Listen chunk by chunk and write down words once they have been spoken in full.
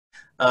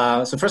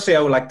So firstly,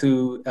 I would like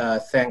to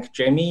thank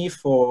Jamie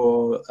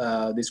for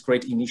this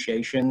great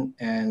initiation,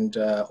 and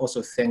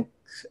also thank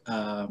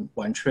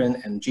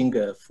Wanchun and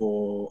Jinge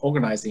for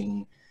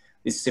organizing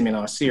this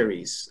seminar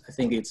series. I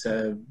think it's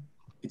a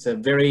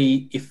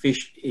very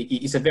efficient,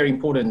 it's a very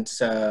important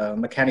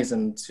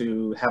mechanism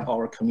to have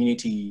our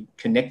community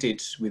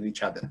connected with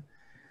each other.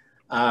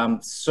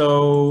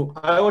 So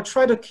I will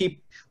try to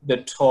keep the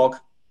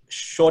talk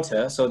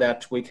shorter so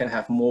that we can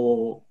have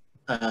more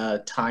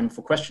time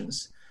for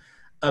questions.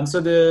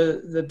 So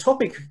the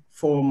topic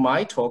for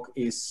my talk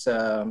is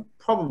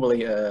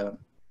probably a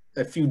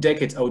few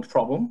decades old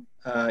problem.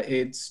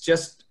 It's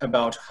just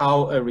about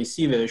how a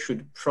receiver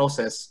should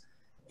process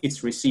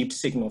its received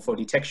signal for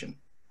detection.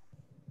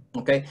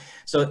 Okay,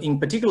 so in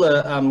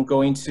particular, I'm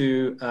going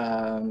to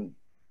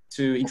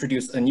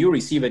introduce a new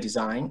receiver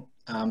design.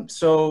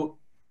 So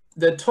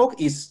the talk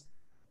is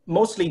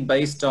mostly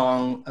based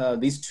on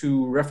these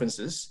two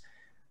references.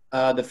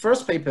 The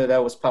first paper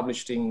that was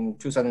published in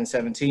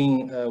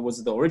 2017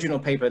 was the original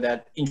paper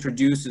that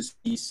introduces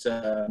this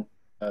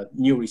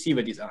new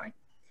receiver design.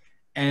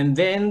 And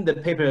then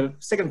the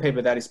second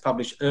paper that is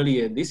published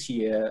earlier this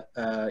year,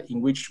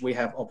 in which we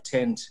have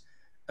obtained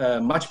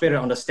much better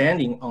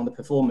understanding on the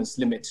performance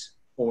limit,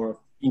 or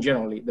in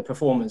generally the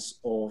performance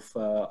of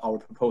our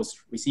proposed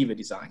receiver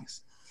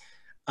designs.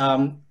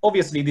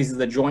 Obviously, this is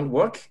a joint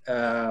work.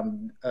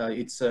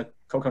 It's a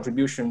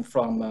co-contribution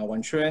from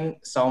Wanchun,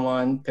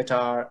 Salman,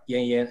 Petar,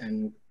 Xiangyun,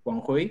 and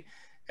Wang Hui.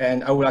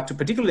 And I would like to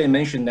particularly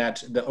mention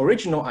that the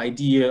original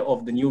idea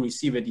of the new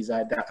receiver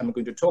design that I'm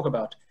going to talk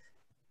about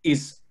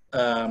is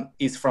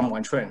from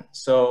Wanchun.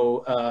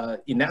 So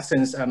in that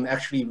sense, I'm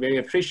actually very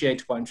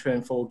appreciate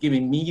Wanchun for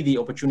giving me the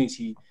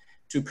opportunity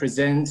to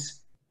present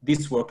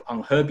this work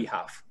on her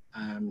behalf,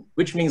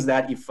 which means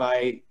that if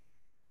I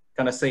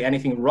kind of say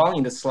anything wrong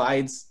in the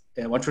slides,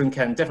 Wanchun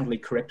can definitely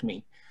correct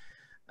me.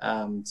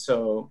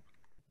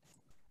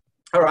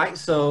 All right,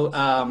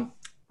 so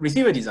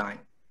receiver design.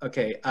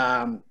 Okay,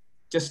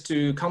 just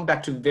to come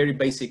back to very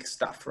basic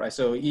stuff, right?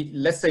 So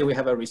let's say we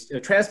have a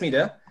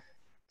transmitter,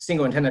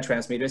 single antenna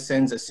transmitter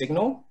sends a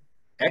signal,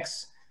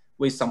 X,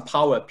 with some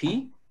power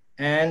P,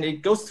 and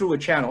it goes through a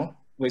channel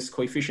with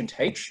coefficient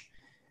H.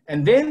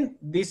 And then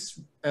this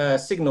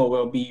signal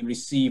will be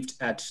received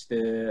at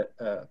the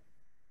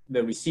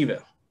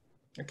receiver.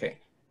 Okay,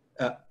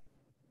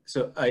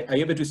 so are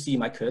you able to see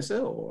my cursor,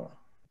 or?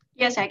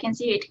 Yes, I can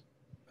see it.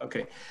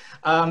 Okay,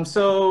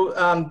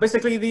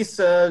 basically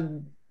this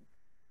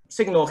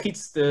signal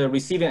hits the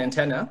receiving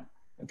antenna.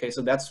 Okay,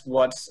 so that's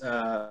what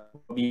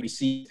will be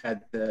received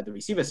at the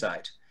receiver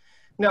side.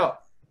 Now,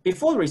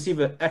 before the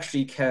receiver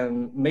actually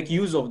can make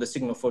use of the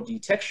signal for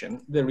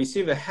detection, the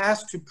receiver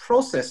has to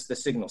process the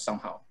signal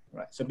somehow,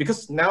 right? So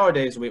because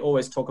nowadays we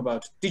always talk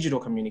about digital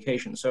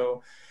communication,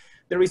 so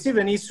the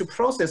receiver needs to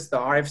process the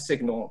RF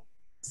signal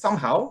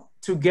somehow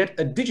to get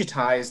a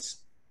digitized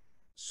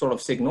sort of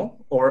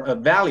signal, or a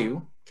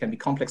value, can be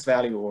complex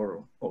value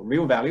or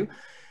real value.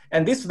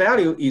 And this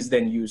value is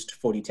then used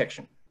for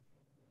detection.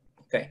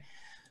 Okay,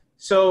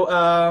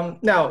 so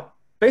now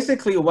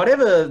basically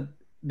whatever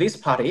this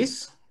part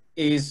is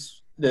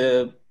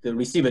the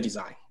receiver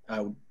design.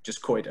 I would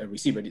just call it a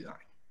receiver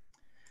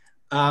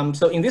design.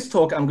 So in this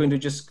talk, I'm going to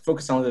just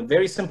focus on the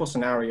very simple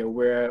scenario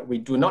where we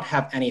do not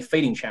have any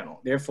fading channel.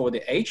 Therefore,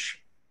 the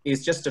H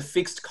is just a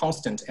fixed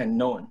constant and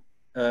known.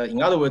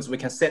 In other words, we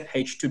can set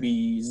H to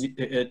be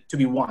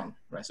 1,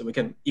 right? So we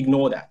can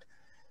ignore that.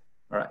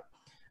 All right.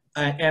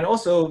 And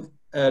also,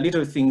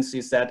 little things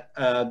is that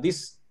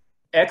this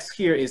X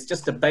here is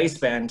just a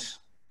baseband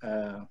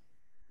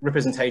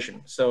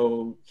representation.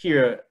 So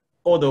here,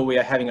 although we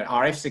are having an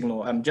RF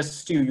signal, I'm just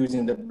still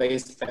using the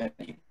baseband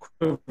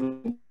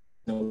equivalent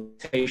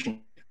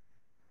notation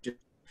to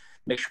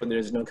make sure there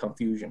is no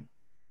confusion.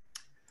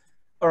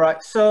 All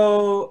right,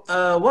 so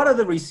what are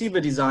the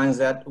receiver designs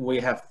that we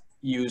have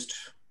used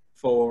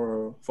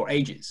for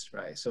ages,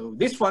 right? So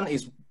this one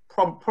is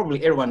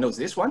probably everyone knows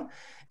this one.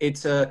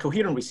 It's a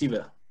coherent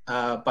receiver.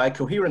 By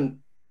coherent,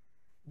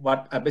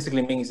 what I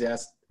basically means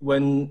is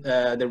when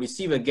the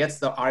receiver gets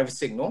the RF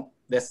signal,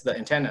 that's the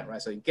antenna,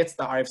 right? So it gets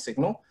the RF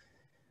signal,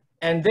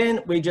 and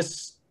then we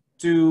just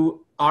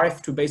do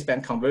RF to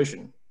baseband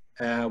conversion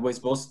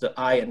with both the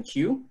I and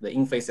Q, the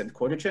in-phase and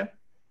quadrature.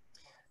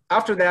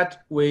 After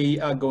that,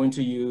 we are going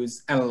to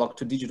use analog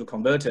to digital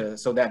converter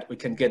so that we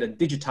can get a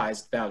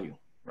digitized value,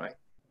 right?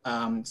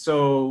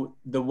 So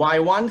the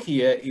Y1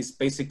 here is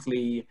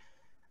basically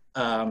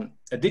a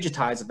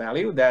digitized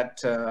value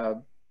that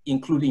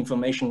include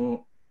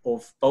information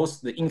of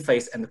both the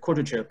in-phase and the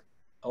quadrature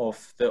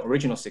of the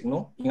original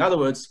signal. In other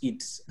words,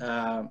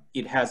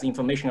 it has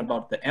information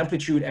about the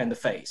amplitude and the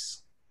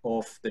phase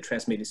of the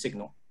transmitted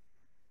signal.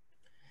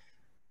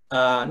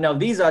 Now,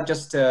 these are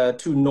just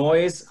two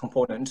noise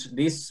components.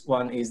 This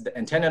one is the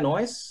antenna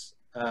noise.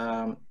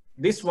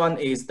 This one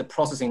is the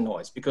processing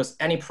noise, because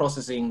any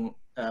processing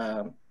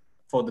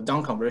for the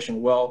down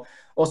conversion will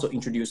also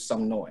introduce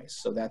some noise.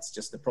 So that's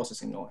just the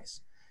processing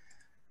noise.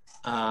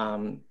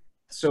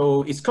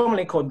 So it's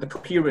commonly called the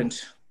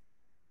coherent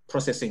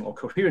processing or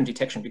coherent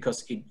detection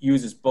because it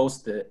uses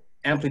both the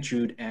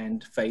amplitude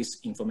and phase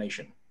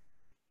information.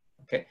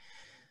 Okay,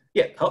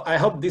 yeah, I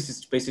hope this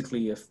is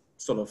basically a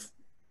sort of,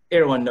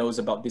 everyone knows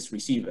about this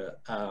receiver,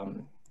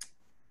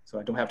 so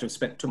I don't have to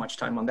spend too much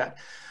time on that.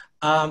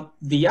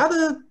 The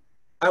other,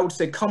 I would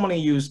say, commonly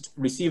used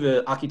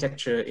receiver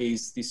architecture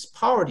is this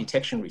power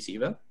detection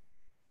receiver.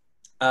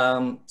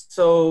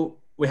 So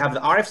we have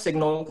the RF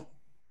signal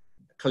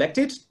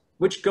collected,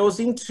 which goes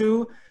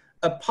into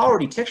a power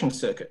detection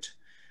circuit.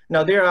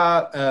 Now, there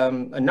are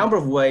a number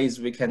of ways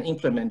we can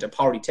implement a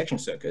power detection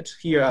circuit.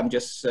 Here, I'm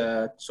just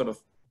sort of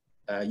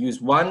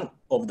use one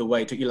of the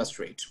way to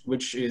illustrate,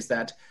 which is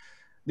that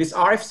this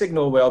RF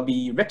signal will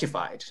be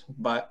rectified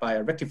by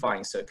a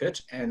rectifying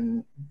circuit,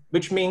 and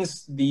which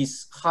means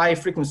these high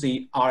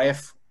frequency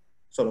RF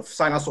sort of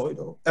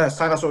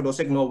sinusoidal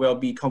signal will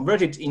be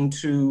converted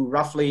into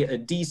roughly a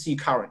DC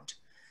current.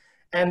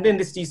 And then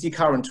this DC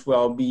current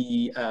will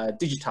be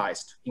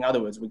digitized. In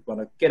other words, we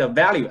want to get a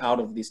value out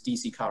of this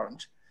DC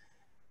current.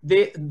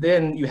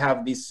 Then you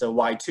have this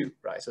Y2,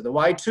 right? So the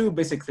Y2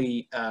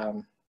 basically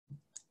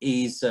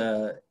is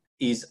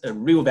a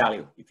real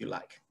value, if you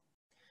like.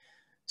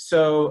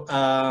 So,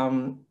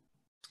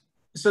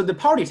 so the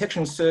power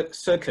detection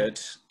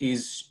circuit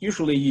is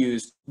usually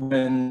used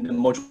when the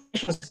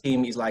modulation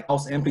scheme is like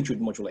pulse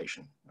amplitude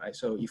modulation, right?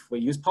 So if we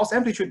use pulse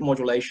amplitude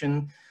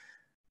modulation,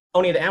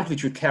 only the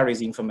amplitude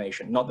carries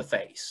information, not the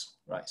phase,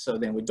 right? So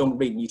then we don't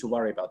really need to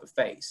worry about the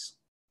phase.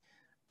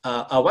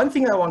 One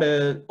thing I want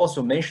to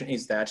also mention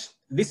is that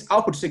this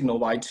output signal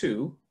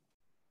Y2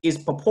 is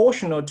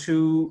proportional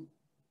to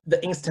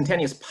the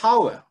instantaneous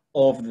power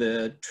of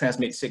the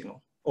transmit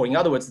signal. Or in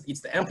other words,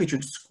 it's the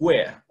amplitude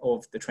square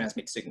of the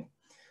transmit signal.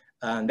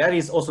 And that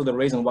is also the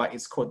reason why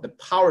it's called the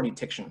power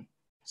detection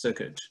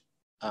circuit.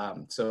 Yeah,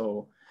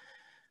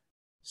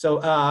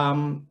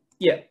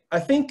 I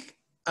think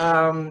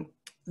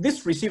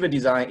this receiver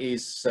design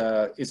is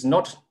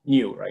not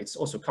new, right? It's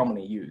also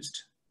commonly used.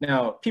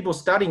 Now, people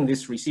studying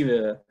this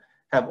receiver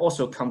have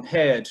also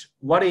compared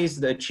what is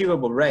the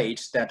achievable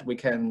rate that we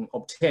can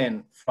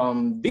obtain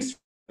from this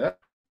receiver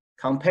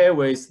compared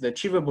with the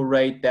achievable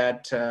rate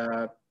that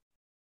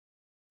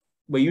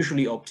we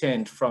usually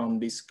obtain from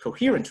this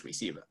coherent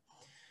receiver.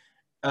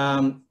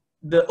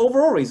 The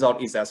overall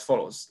result is as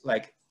follows,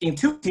 like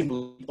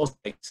intuitively also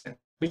makes sense,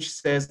 which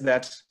says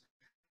that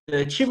the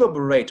achievable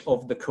rate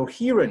of the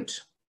coherent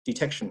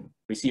detection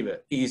receiver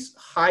is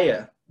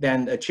higher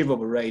than the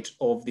achievable rate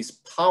of this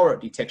power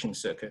detection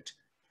circuit.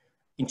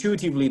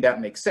 Intuitively,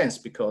 that makes sense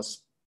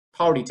because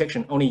power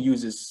detection only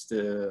uses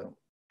the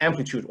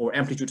amplitude or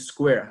amplitude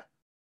square,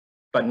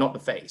 but not the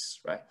phase,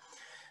 right?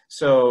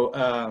 So,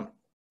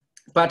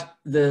 but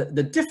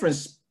the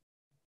difference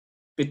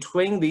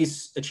between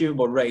these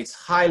achievable rates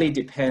highly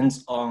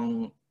depends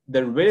on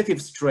the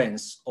relative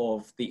strength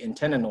of the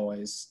antenna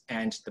noise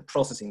and the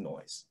processing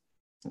noise.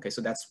 Okay,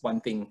 so that's one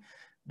thing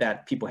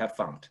that people have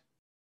found.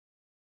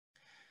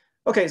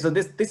 Okay, so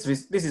this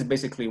is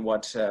basically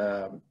what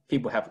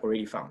people have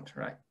already found,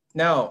 right?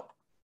 Now,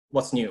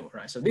 what's new,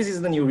 right? So this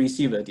is the new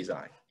receiver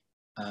design.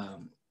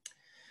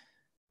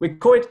 We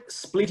call it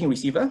splitting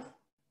receiver.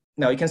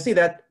 Now you can see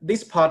that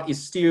this part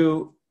is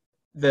still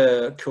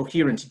the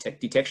coherent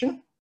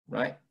detection,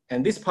 right?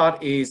 And this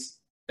part is,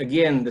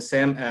 again, the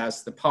same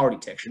as the power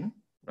detection,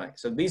 right?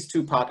 So these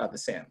two parts are the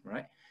same,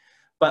 right?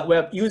 But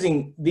we're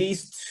using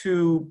these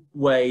two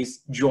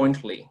ways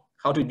jointly.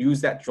 How to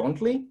use that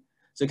jointly?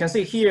 So you can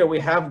see here we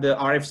have the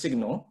RF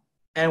signal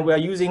and we're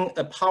using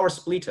a power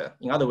splitter.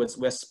 In other words,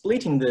 we're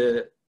splitting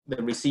the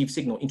received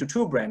signal into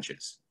two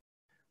branches.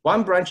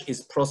 One branch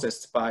is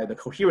processed by the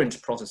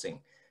coherent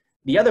processing.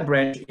 The other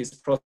branch is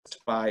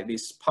processed by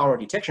this power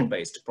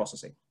detection-based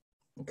processing,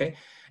 okay?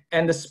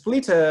 And the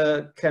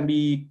splitter can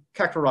be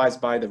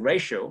characterized by the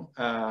ratio,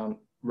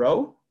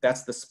 rho,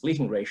 that's the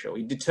splitting ratio.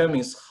 It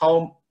determines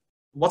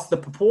what's the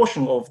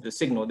proportion of the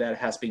signal that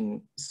has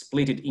been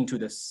splitted into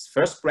the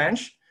first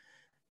branch,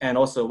 and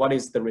also what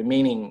is the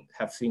remaining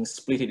have been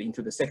splitted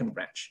into the second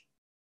branch.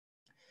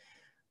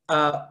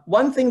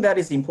 One thing that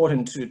is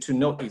important to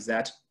note is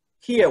that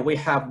here we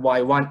have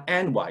Y1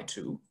 and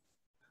Y2.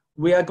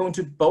 We are going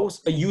to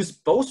use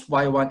both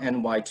Y1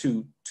 and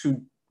Y2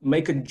 to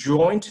make a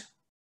joint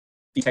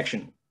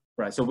detection,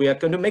 right? So we are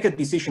going to make a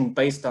decision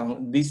based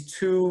on these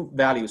two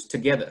values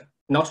together,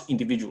 not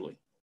individually,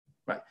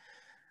 right?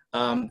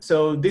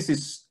 So this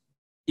is,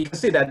 you can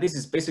see that this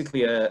is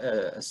basically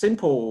a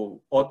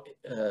simple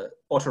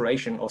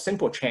alteration or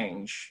simple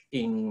change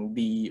in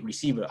the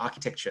receiver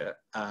architecture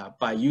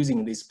by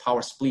using this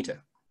power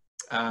splitter.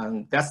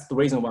 That's the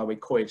reason why we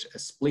call it a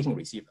splitting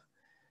receiver.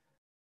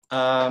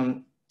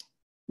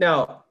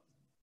 Now,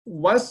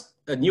 once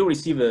a new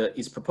receiver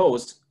is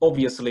proposed,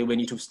 obviously we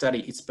need to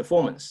study its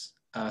performance.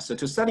 So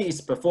to study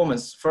its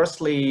performance,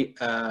 firstly,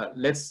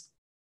 let's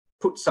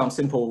put some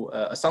simple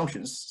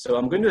assumptions. So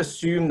I'm going to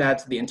assume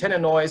that the antenna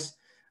noise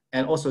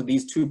and also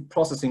these two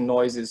processing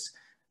noises,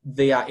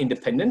 they are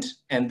independent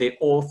and they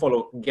all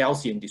follow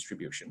Gaussian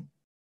distribution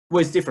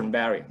with different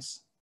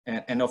variance.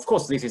 And of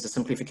course, this is a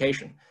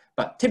simplification,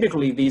 But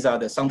typically, these are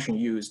the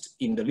assumptions used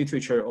in the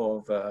literature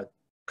of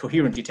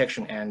coherent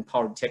detection and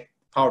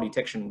power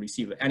detection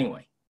receiver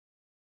anyway.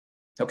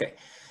 Okay,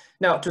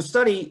 now to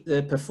study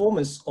the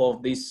performance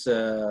of this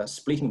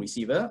splitting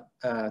receiver,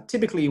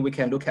 typically we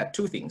can look at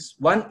two things.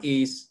 One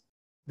is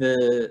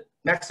the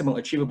maximum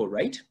achievable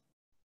rate,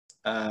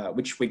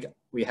 which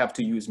we have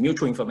to use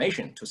mutual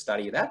information to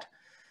study that.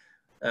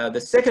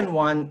 The second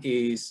one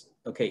is,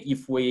 okay,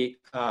 if we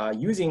are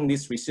using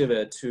this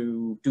receiver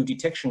to do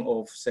detection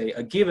of, say,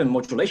 a given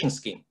modulation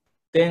scheme,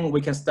 then we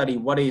can study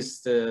what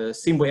is the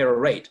symbol error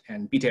rate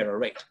and bit error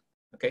rate,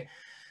 okay?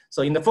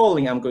 So in the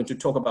following, I'm going to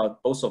talk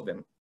about both of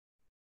them.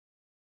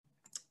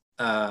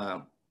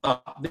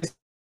 This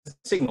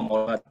signal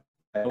model,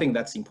 I think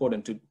that's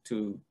important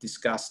to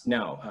discuss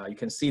now. You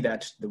can see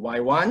that the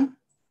Y1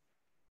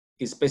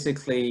 is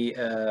basically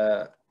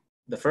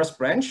the first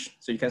branch.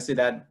 So you can see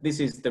that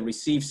this is the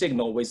receive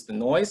signal with the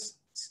noise,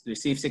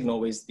 receive signal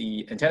with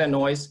the antenna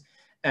noise,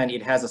 and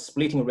it has a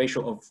splitting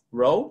ratio of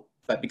rho.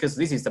 But because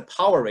this is the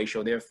power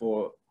ratio,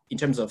 therefore, in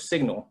terms of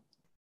signal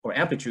or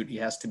amplitude, it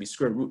has to be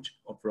square root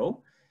of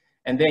rho.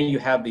 And then you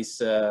have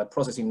this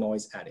processing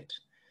noise added.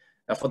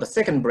 Now for the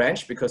second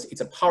branch, because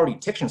it's a power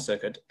detection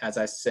circuit, as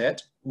I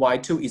said,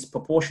 Y2 is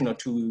proportional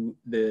to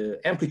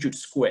the amplitude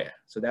square.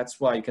 So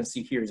that's why you can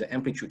see here is an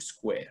amplitude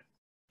square.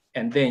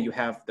 And then you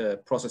have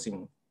the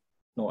processing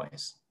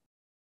noise.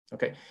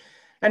 Okay.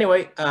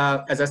 Anyway,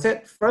 as I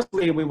said,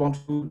 firstly, we want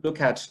to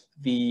look at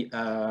the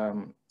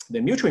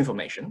mutual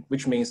information,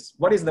 which means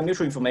what is the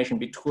mutual information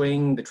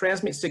between the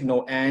transmit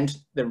signal and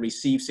the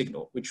receive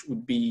signal, which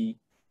would be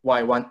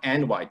Y1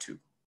 and Y2,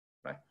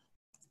 right?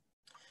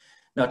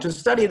 Now, to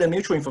study the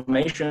mutual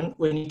information,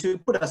 we need to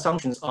put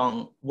assumptions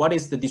on what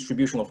is the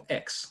distribution of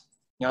X.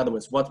 In other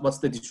words, what's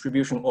the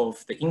distribution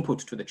of the input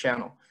to the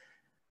channel?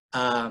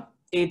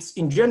 It's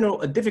in general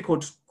a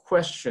difficult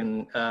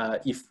question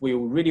if we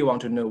really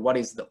want to know what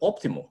is the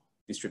optimal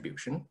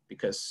distribution,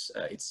 because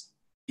it's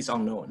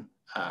unknown.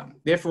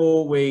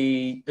 Therefore,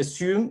 we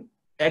assume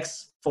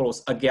X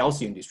follows a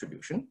Gaussian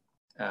distribution.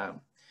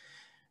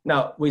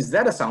 Now, with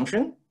that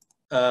assumption,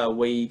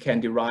 we can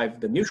derive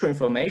the mutual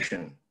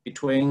information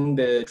between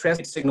the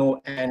transmit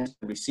signal and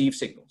the receive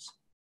signals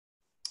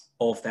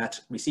of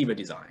that receiver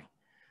design.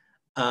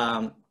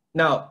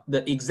 Now,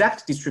 the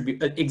exact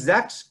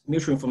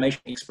mutual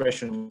information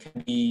expression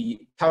can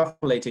be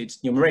calculated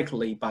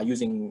numerically by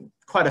using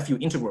quite a few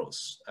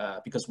integrals,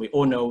 because we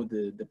all know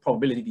the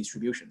probability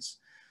distributions.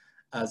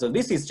 So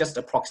this is just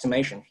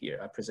approximation here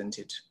I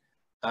presented.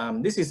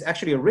 This is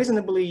actually a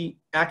reasonably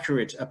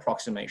accurate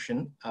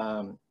approximation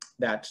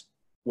that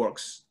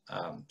works.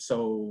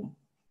 So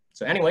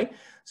anyway,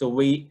 so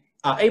we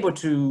are able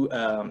to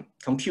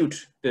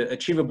compute the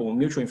achievable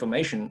mutual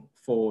information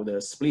for the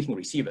splitting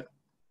receiver.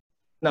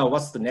 Now,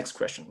 what's the next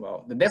question?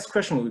 Well, the next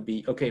question would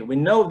be, okay, we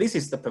know this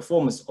is the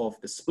performance of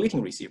the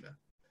splitting receiver,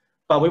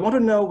 but we want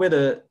to know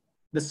whether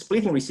the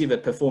splitting receiver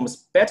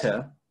performs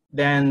better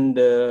than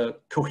the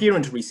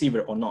coherent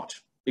receiver or not,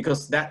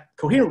 because that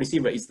coherent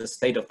receiver is the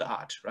state of the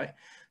art, right?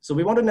 So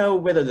we want to know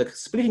whether the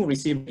splitting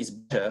receiver is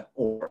better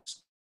or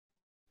worse.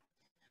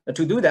 Now,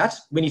 to do that,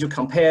 we need to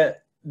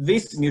compare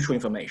this mutual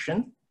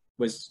information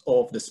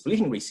of the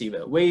splitting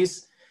receiver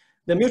with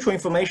the mutual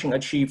information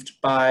achieved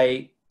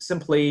by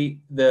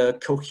simply the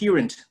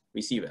coherent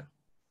receiver.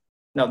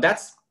 Now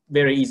that's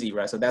very easy,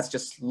 right? So that's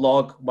just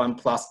log 1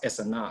 plus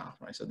SNR,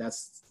 right? So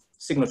that's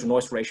signal to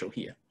noise ratio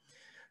here.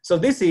 So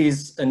this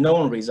is a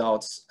known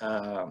results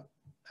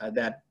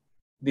that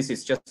this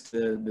is just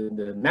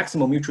the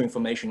maximum mutual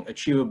information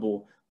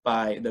achievable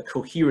by the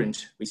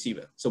coherent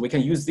receiver. So we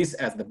can use this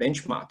as the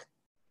benchmark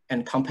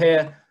and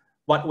compare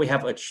what we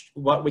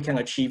can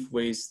achieve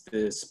with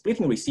the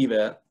splitting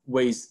receiver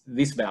with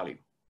this value.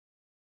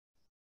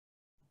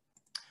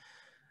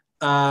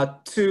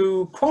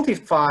 To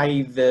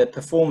quantify the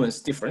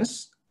performance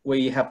difference,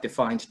 we have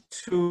defined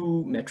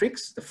two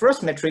metrics. The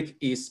first metric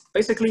is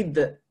basically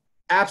the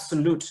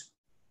absolute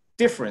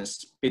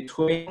difference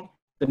between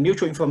the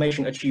mutual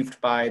information achieved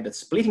by the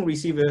splitting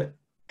receiver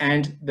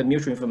and the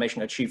mutual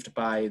information achieved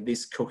by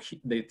this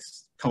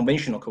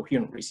conventional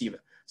coherent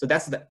receiver. So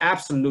that's the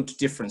absolute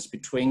difference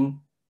between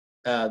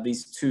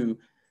these two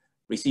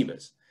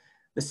receivers.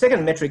 The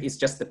second metric is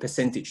just the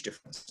percentage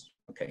difference.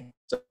 Okay,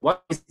 so one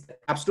is the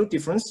absolute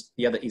difference,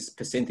 the other is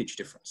percentage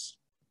difference.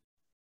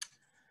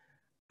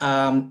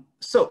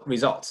 So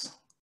results.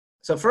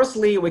 So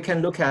firstly, we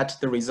can look at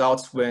the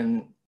results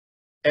when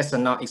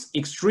SNR is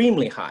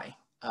extremely high.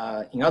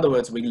 In other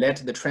words, we let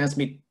the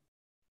transmit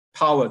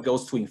power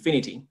goes to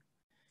infinity.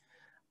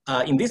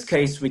 In this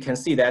case, we can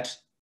see that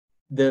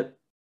the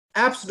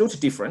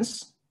absolute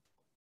difference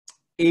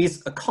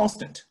is a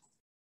constant.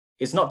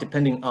 It's not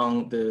depending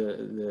on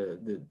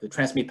the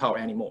transmit power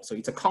anymore, so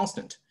it's a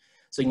constant.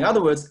 So in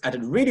other words, at a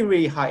really,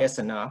 really high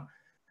SNR,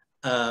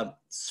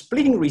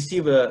 splitting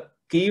receiver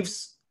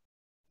gives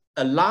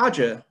a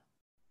larger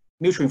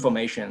mutual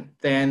information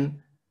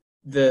than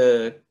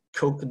a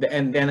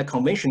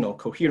conventional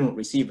coherent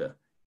receiver.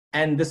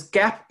 And this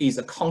gap is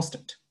a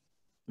constant,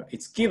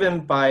 It's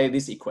given by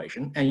this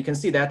equation, and you can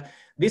see that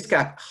this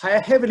gap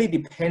heavily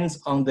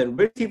depends on the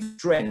relative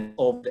strength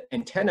of the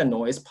antenna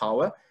noise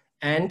power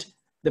and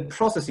the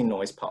processing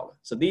noise power.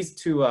 So these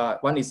two are,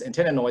 one is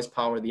antenna noise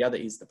power, the other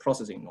is the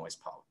processing noise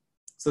power.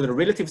 So the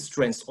relative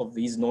strength of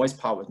these noise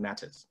powers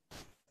matters.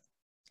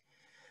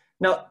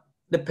 Now,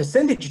 the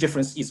percentage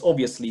difference is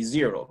obviously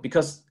 0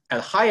 because at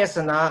high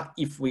SNR,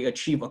 if we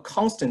achieve a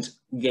constant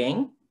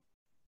gain,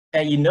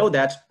 and you know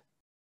that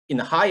in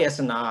the high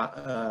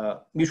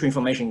SNR, mutual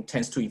information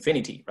tends to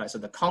infinity, right? So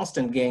the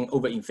constant gain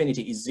over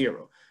infinity is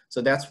 0.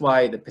 So that's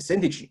why the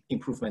percentage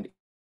improvement.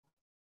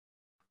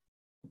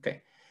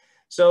 Okay,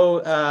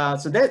 so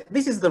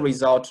this is the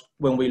result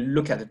when we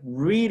look at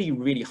really,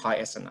 really high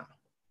SNR.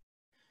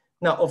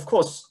 Now, of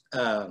course,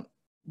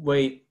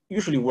 we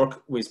usually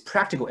work with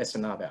practical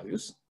SNR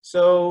values.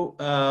 So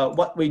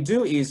what we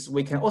do is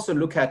we can also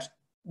look at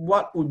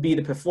what would be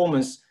the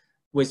performance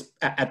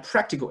at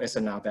practical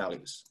SNR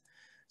values.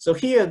 So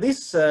here,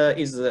 this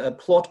is a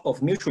plot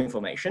of mutual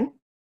information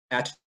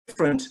at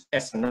different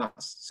SNRs.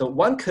 So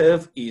one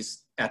curve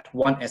is at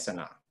 1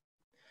 SNR.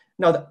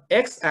 Now the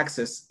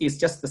x-axis is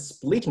just the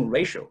splitting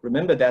ratio.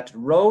 Remember that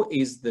rho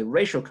is the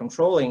ratio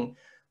controlling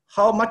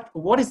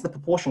what is the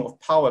proportion of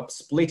power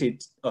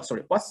splitted,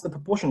 what's the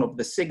proportion of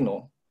the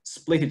signal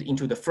splitted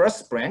into the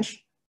first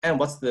branch, and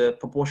what's the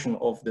proportion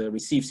of the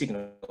received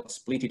signal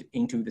splitted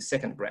into the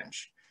second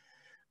branch.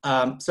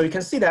 So you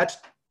can see that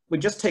we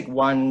just take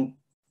one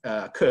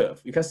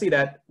curve. You can see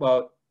that,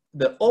 well,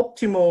 the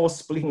optimal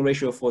splitting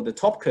ratio for the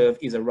top curve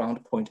is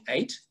around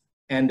 0.8,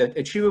 and the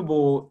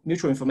achievable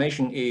mutual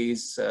information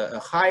is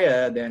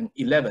higher than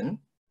 11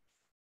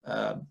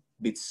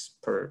 bits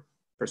per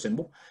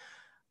symbol.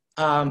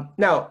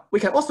 Now, we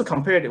can also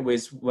compare it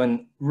with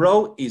when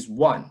rho is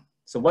 1.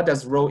 So what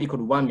does rho equal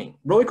to 1 mean?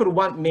 Rho equal to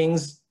 1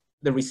 means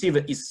the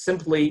receiver is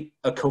simply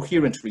a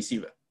coherent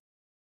receiver.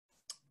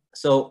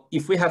 So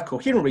if we have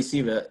coherent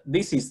receiver,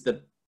 this is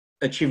the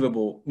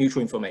achievable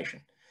mutual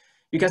information.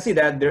 You can see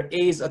that there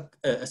is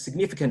a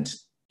significant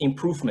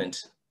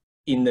improvement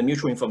in the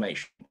mutual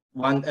information.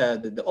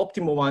 The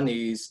optimal one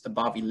is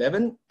above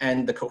 11,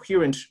 and the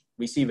coherent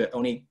receiver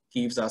only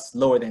gives us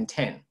lower than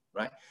 10,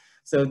 right?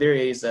 So there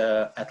is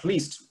at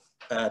least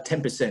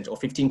 10% or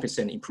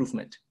 15%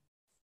 improvement.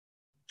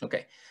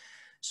 Okay,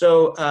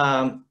 so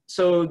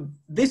so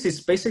this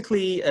is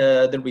basically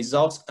the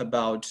results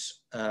about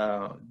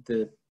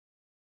the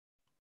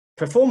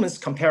performance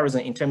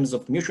comparison in terms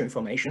of mutual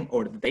information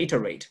or the data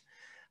rate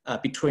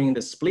between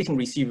the splitting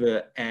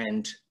receiver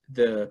and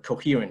the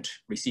coherent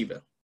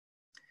receiver.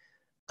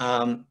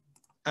 I'm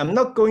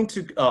not going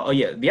to,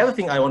 the other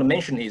thing I want to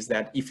mention is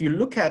that if you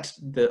look at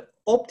the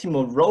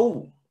optimal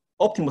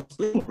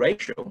splitting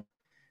ratio,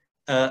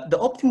 the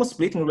optimal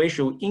splitting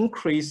ratio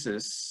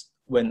increases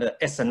when the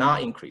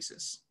SNR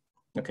increases.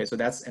 Okay, so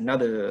that's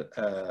another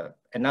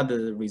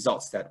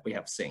results that we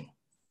have seen.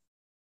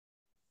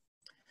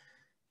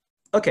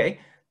 Okay,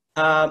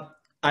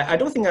 I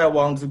don't think I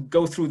want to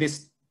go through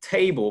this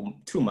table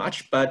too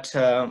much, but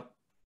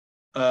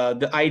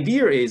the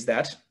idea is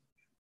that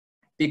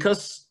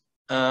because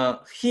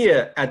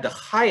here at the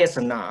high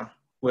SNR,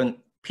 when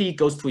P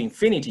goes to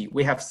infinity,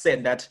 we have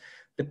said that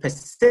the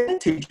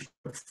percentage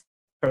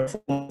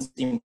performance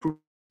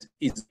improvement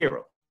is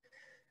 0.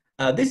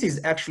 This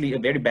is actually a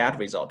very bad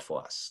result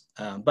for us.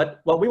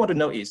 But what we want to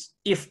know is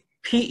if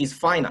P is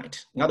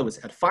finite, in other words,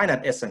 at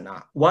finite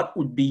SNR, what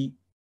would be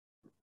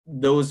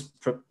those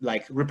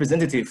like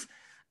representative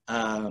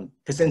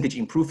percentage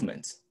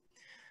improvements?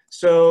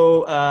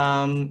 So,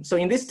 so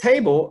in this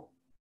table,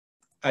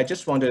 I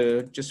just want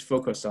to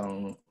focus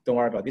on, don't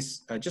worry about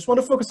this. I just want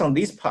to focus on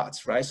these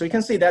parts, right? So you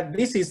can see that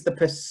this is the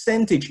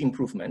percentage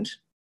improvement.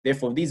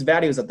 Therefore, these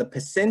values are the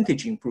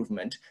percentage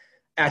improvement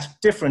at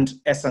different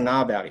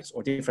SNR values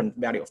or different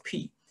value of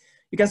P.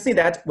 You can see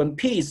that when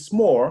P is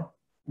small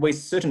with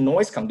certain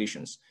noise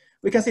conditions,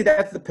 we can see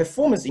that the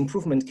performance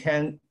improvement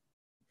can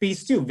be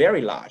still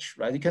very large,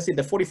 right? You can see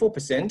the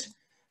 44%,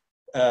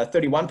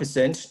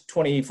 31%,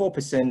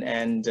 24%,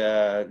 and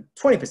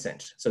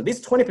 20%. So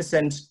this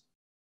 20%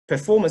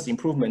 performance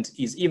improvement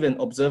is even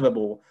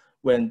observable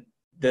when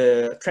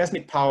the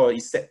transmit power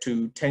is set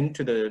to 10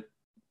 to the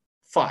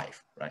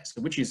 5, right?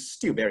 So which is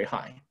still very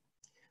high.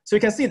 So you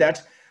can see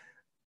that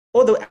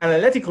although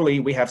analytically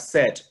we have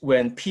said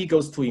when P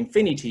goes to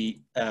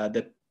infinity,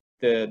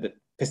 the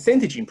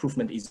percentage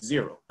improvement is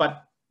 0,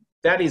 but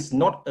that is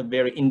not a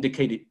very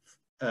indicative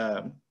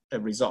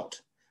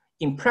result.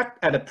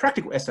 At a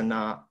practical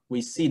SNR,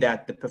 we see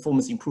that the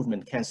performance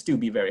improvement can still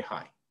be very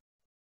high.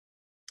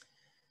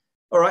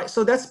 All right,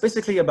 so that's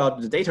basically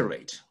about the data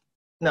rate.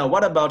 Now,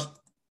 what about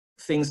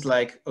things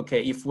like,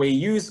 okay, if we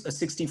use a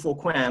 64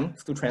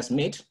 QAM to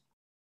transmit,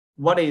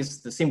 what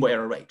is the symbol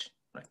error rate,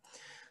 right?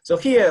 So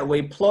here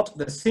we plot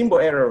the symbol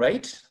error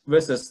rate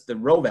versus the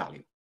rho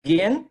value.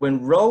 Again, when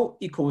rho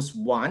equals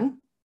 1,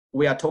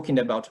 we are talking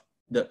about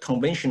the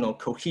conventional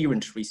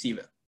coherent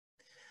receiver.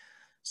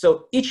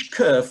 So each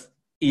curve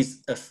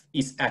is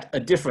at a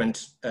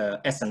different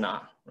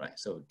SNR. right?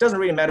 So it doesn't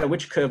really matter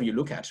which curve you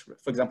look at.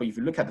 For example, if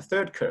you look at the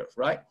third curve,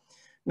 right?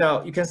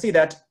 Now you can see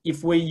that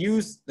if we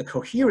use the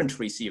coherent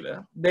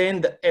receiver,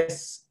 then the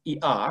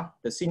SER,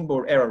 the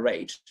symbol error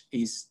rate,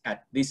 is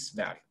at this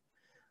value.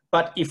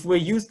 But if we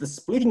use the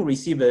splitting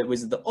receiver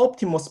with the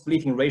optimal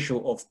splitting ratio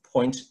of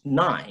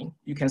 0.9,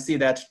 you can see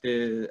that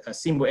the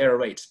symbol error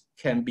rate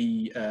can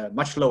be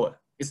much lower.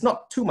 It's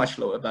not too much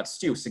lower, but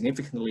still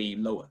significantly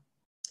lower.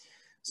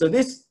 So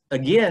this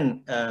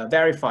again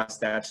verifies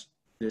that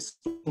the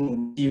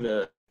splitting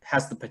receiver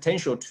has the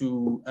potential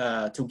to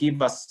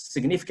give us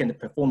significant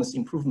performance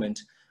improvement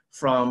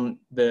from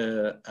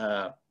the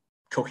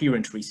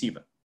coherent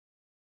receiver.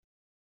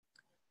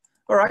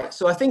 All right,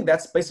 so I think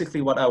that's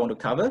basically what I want to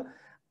cover.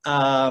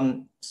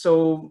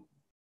 So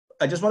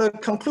I just want to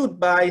conclude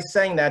by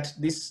saying that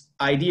this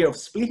idea of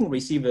splitting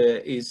receiver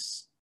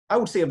is, I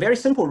would say, a very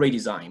simple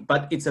redesign,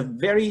 but it's a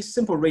very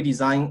simple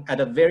redesign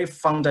at a very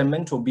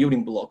fundamental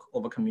building block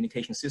of a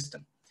communication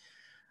system,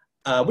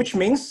 which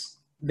means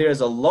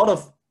there's a lot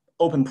of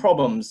open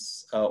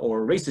problems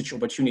or research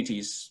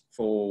opportunities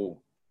for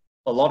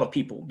a lot of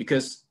people,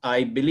 because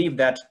I believe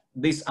that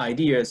this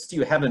idea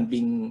still haven't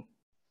been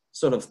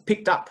sort of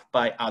picked up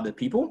by other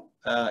people.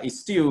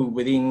 It's still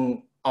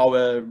within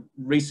our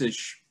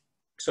research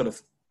sort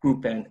of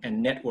group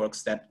and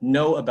networks that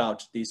know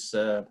about this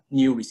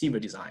new receiver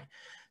design.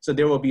 So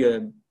there will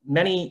be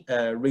many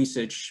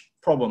research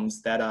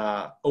problems that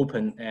are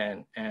open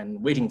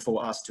and waiting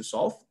for us to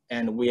solve.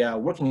 And we are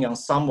working on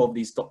some of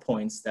these dot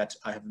points that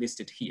I have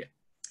listed here.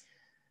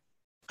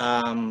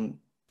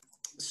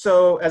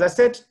 So as I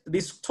said,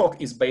 this talk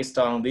is based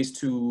on these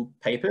two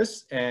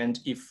papers. And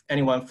if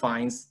anyone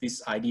finds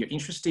this idea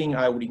interesting,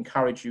 I would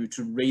encourage you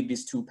to read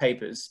these two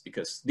papers,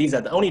 because these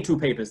are the only two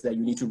papers that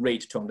you need to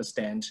read to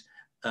understand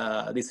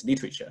this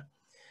literature.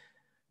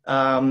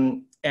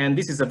 And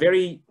this is a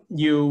very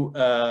new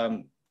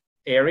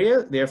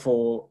area.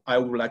 Therefore, I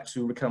would like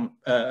to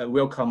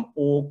welcome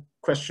all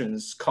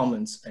questions,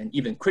 comments, and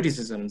even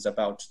criticisms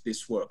about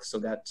this work, so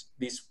that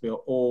this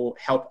will all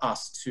help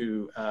us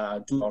to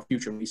do our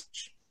future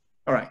research.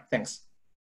 All right, thanks.